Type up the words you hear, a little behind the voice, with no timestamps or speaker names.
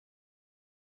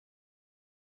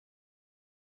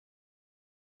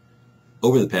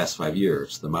Over the past 5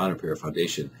 years, the Millennium Repair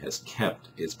Foundation has kept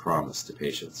its promise to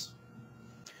patients.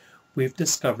 We've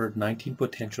discovered 19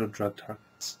 potential drug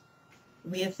targets.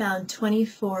 We have found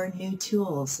 24 new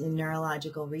tools in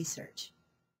neurological research.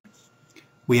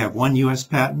 We have 1 U.S.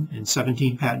 patent and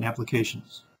 17 patent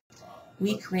applications.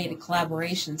 We created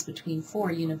collaborations between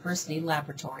 4 university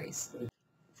laboratories.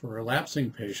 For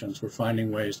relapsing patients, we're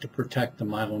finding ways to protect the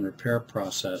myelin repair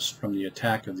process from the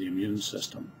attack of the immune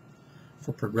system.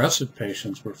 For progressive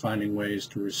patients, we're finding ways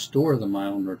to restore the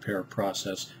myelin repair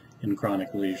process in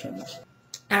chronic lesions.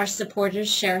 Our supporters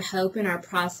share hope in our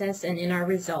process and in our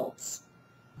results.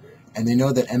 And they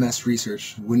know that MS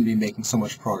research wouldn't be making so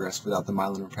much progress without the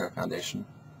Myelin Repair Foundation.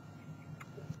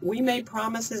 We made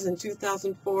promises in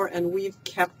 2004 and we've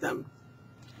kept them.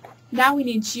 Now we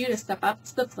need you to step up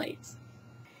to the plate.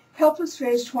 Help us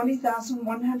raise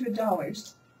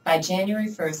 $20,100 by January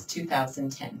 1st,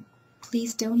 2010.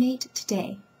 Please donate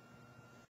today.